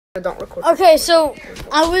Don't record. Okay, so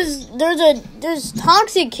there's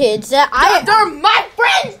toxic kids that they're my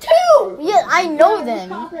friends too. Yeah, I know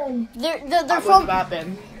them. They're from.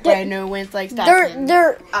 I know when it's like Stockton.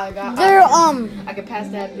 They're I can pass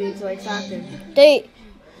that bitch like Stockton.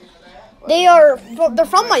 They're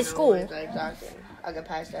from my school. Like Stockton. I can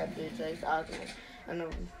pass that bitch like Stockton. I know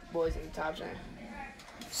boys in the top 10.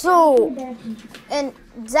 So, and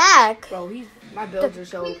Zach. Bro, my builds are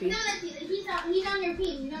so OP. He's on your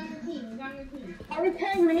team. Are we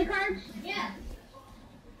playing mini cards? Yeah.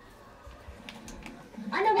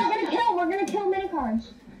 I know we're gonna kill mini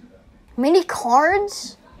cards. Mini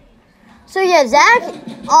cards? So yeah, Zach,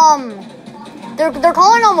 they're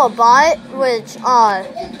calling him a bot, which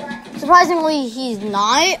surprisingly he's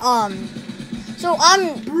not. So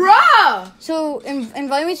Bruh! So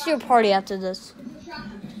invite me to your party after this.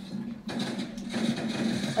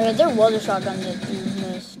 Okay, there was a shotgun that you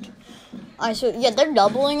missed. So yeah, they're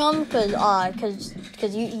doubling them because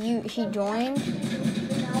he joined.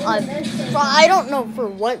 I don't know for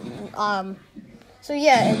what. So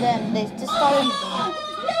yeah, and then they just started.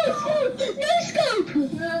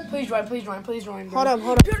 Please join. Hold up.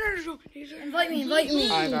 Invite me.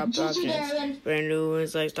 I got Stockton. Brand new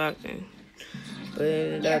ones like Stockton. Bro.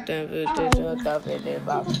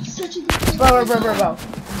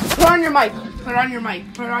 Put on your mic.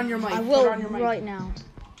 I will right now.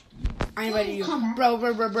 I invited you.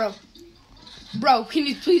 Bro. Bro, can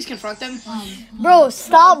you please confront them? Bro,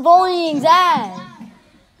 stop bullying Zach.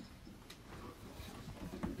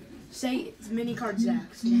 Say it's mini card Zach.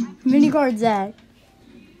 Mini card Zach.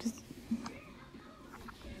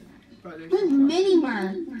 Who's Mini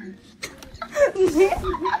Mark?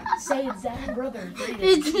 Say it's Zach's brother.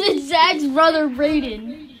 It's Zach's brother,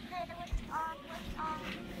 Brayden.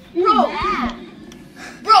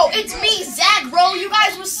 Bro, it's me, Zach, bro. You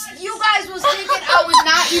guys was thinking I was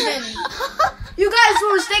not even. You guys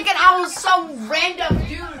was thinking I was some random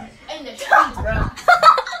dude in the streets, bro.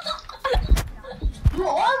 You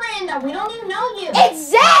are random. We don't even know you. It's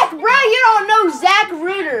Zach, bro. You don't know Zach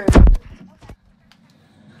Reuter.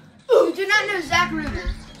 You do not know Zach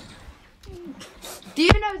Reuter. Do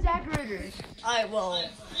you know Zach Reuter?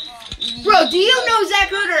 Bro, do you know Zach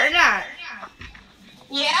Reuter or not?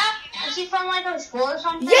 Yeah? Is he from like a school or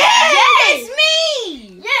something? Yes, it's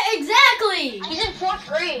me. Yeah, exactly. He's in 4th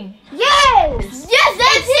grade. Yes,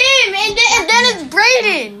 That's him, and then it's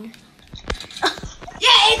Brayden.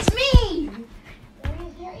 yeah, it's me.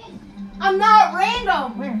 I'm not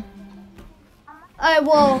random.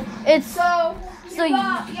 Well, it's So So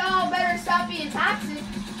y'all better stop being toxic.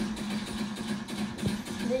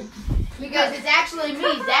 Because it's actually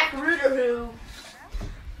me, Zach Reuter, who...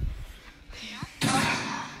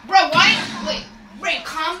 Bro, why? Wait,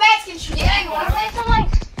 combats can shoot. Yeah, you want to play some like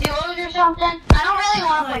duos or something? I don't really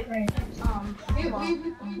want to play great.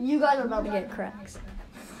 you guys are about to get cracks.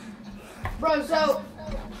 Bro, so...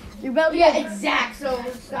 You're about to Yeah, get it's Zach, so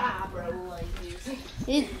stop, bro. Like,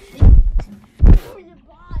 You're a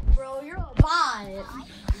bot, bro. You're a bot.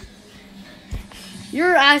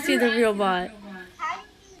 You're actually the real bot.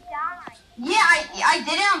 Yeah, I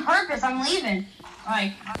did it on purpose. I'm leaving.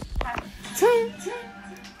 Like,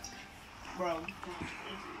 bro.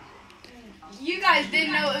 You guys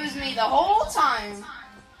didn't know it was me the whole time.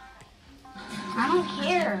 I don't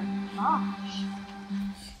care. Gosh.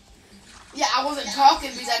 Yeah, I wasn't talking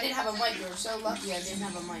because I didn't have a mic. You were so lucky I didn't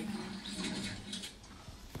have a mic.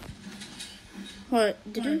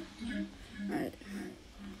 What? Did you? Alright.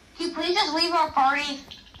 Can you please just leave our party?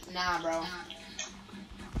 Nah, bro.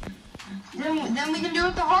 Then we can do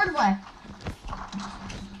it the hard way.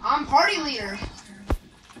 I'm party leader.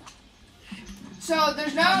 So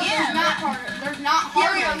there's not Here, I'm hard.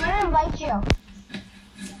 gonna invite you.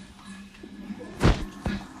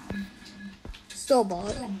 Still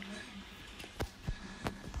bot.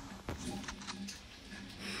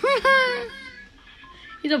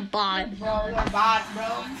 He's a bot. Bro, they're bots,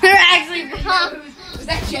 bro. They're actually bots. Was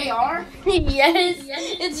that JR? Yes.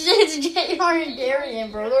 It's JR and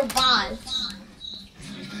Darian, bro. They're bots.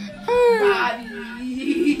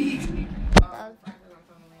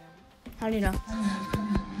 How do you know?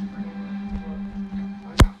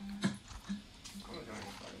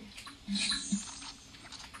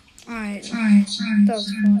 Alright. That was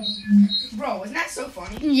fun. Bro, isn't that so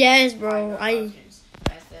funny? Yes, bro.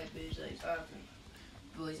 That's that bitch like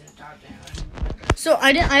boys in the top down. So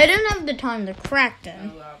I didn't have the time to crack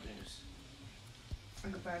them. I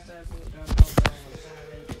could pass that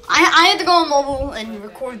I had to go on mobile and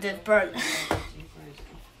record this, but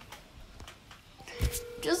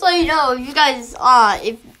just so you know, you guys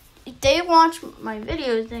if they watch my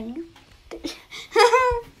videos, then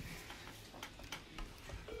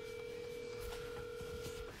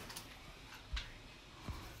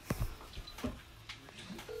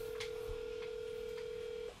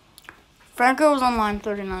Franco was online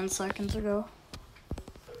 39 seconds ago.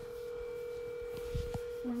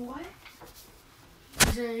 What?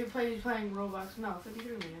 You're playing Roblox. No,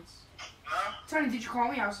 53 minutes. No? Tony, did you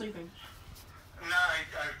call me? I was sleeping. No,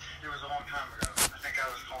 it was a long time ago. I think I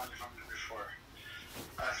was calling you something before.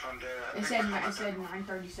 That's one day. It said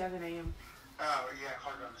 9:37 a.m. Oh, yeah, I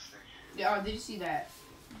called you on mistake. Yeah, oh, did you see that?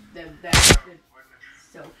 That's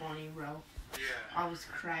so funny, bro. Yeah. I was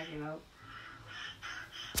cracking up.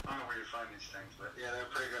 I don't know where you find these things, but yeah, they're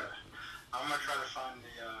pretty good. I'm gonna try to find the,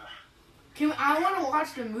 I want to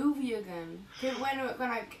watch the movie again.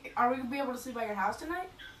 Are we gonna be able to sleep at your house tonight?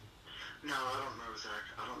 No, I don't know, Zach.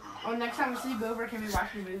 I don't know. Oh, next time we sleep over, can we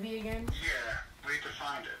watch the movie again? Yeah, we have to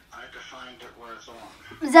find it. I have to find it where it's on.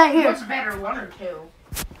 Is that here? What's better, 1 or 2?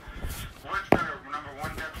 What's better, number 1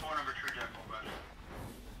 Deadpool, number 2 Deadpool,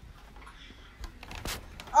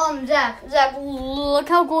 bud? Zach, look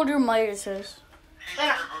how gold your Midas is. He said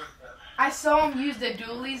they're both better. I saw him use the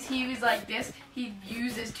dualies. He was like this. He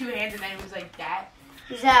used his 2 hands and then he was like that.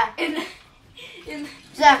 Zach, And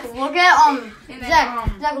Zach, look at And then,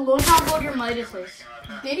 Zach, look how gold your Midas is.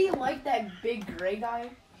 did he like that big gray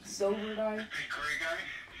guy? Silver guy? Big gray guy?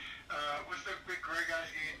 What's the big gray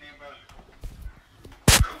guy's name, bud?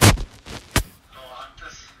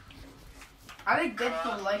 Colossus? I think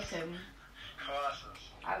Deadpool liked him. Colossus.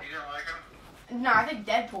 You didn't like him? No, I think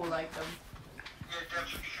Deadpool liked him. Yeah,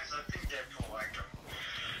 Deadpool, because I think Deadpool liked him.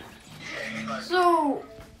 Yeah, he liked him. So,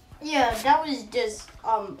 yeah, that was just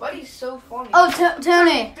But he's so funny. Oh,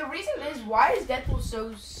 Tony. The reason is, why is Deadpool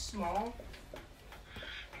so small?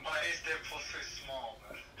 Why is Deadpool so small,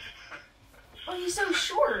 man? Oh, he's so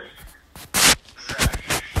short. Zach,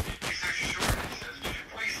 he's so short, he says.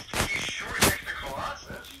 Well, he's short next to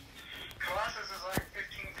Colossus. Colossus is like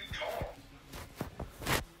 15 feet tall.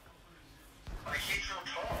 Like, he's so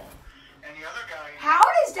tall. And the other guy... How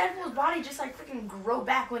does Deadpool's body just like freaking grow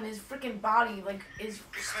back when his freaking body like is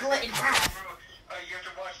split in half? You have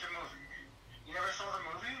to watch the movie. You never saw the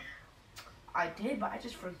movie? I did, but I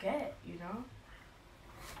just forget, you know?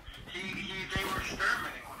 They were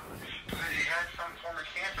experimenting on him. Because he had some form of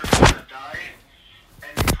cancer that died,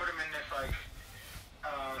 and they put him in this, like,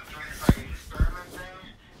 doing this, like, experiment thing,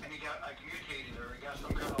 and he got, like, mutated, or he got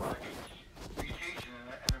some kind of, like, mutation,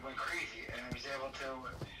 and it went crazy, and he was able to,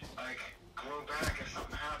 like, grow back if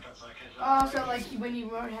something happens, like his... Oh, so like when he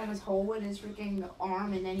had his hole in his freaking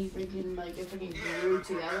arm and then he freaking like it freaking grew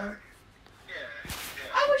together. Yeah.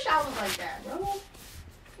 I wish I was like that, bro.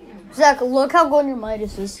 Zach, look how gold your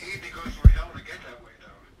Midas is. He had to go through hell to get that way,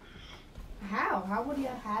 though. How? How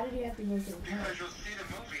did he have to go through hell? Because you'll see the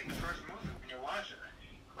movie, in the first movie, when you watch it.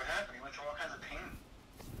 What happened? He went through all kinds of pain.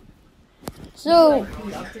 So, Was he like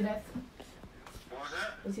beat up to death? What was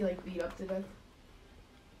that? Was he like beat up to death?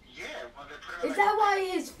 Yeah, well, they put him Is that why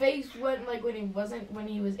his face went like when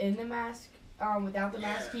he was in the mask? Without the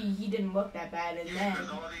mask, he didn't look that bad, and then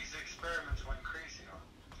because all these experiments went crazy on him.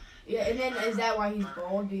 yeah, and then is that why he's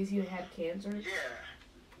bald because he had cancer?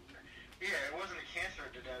 Yeah, it wasn't the cancer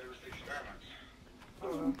that did that, it was the experiments.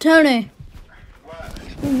 Tony,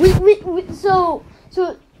 What? so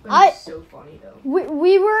But it's so funny though.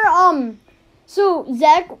 we were so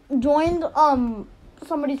Zach joined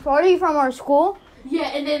somebody's party from our school. Yeah,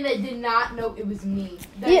 and then they did not know it was me.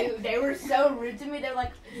 Yeah. They were so rude to me. They're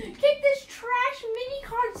like, "Kick this trash mini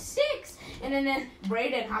card 6." And then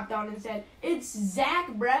Brayden hopped on and said, "It's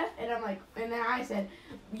Zach, bruh." And I'm like, and then I said,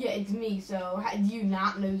 "Yeah, it's me. So do you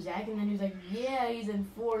not know Zach?" And then he was like, "Yeah, he's in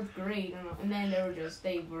 4th grade." And then they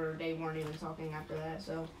weren't even talking after that.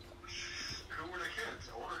 So. Who were the kids?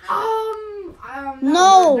 Older kids?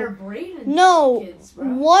 No. They're Brayden's kids, bro.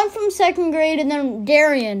 One from 2nd grade and then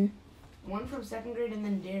Darian. One from 2nd grade and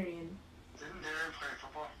then Darian. Didn't Darren play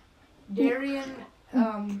football? Darian,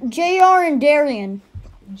 JR and Darian.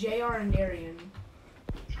 JR and Darian.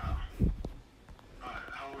 Oh.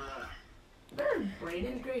 How old are They're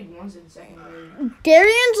Brayden's grade. One's in 2nd grade.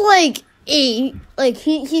 Darian's like 8. Like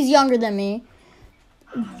he's younger than me.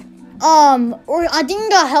 Or I think he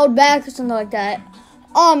got held back or something like that.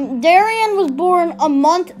 Darian was born a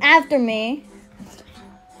month after me.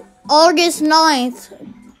 August 9th,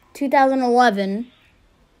 2011.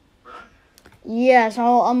 Yeah,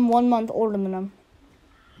 so I'm 1 month older than him.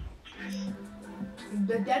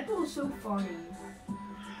 The Deadpool is so funny.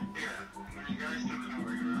 Yeah, when you guys do come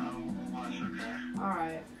over here, I'll watch, okay?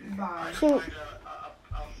 Alright, bye. So,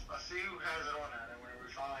 I'll see who has it on that, and when we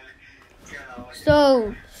find it,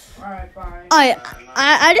 so Alright, bye.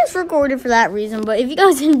 I just recorded for that reason, but if you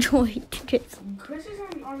guys enjoyed it. Chris is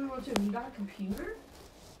on the road too. He got a computer?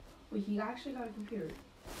 Wait, he actually got a computer.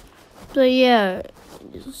 So yeah,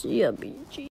 see ya, BG.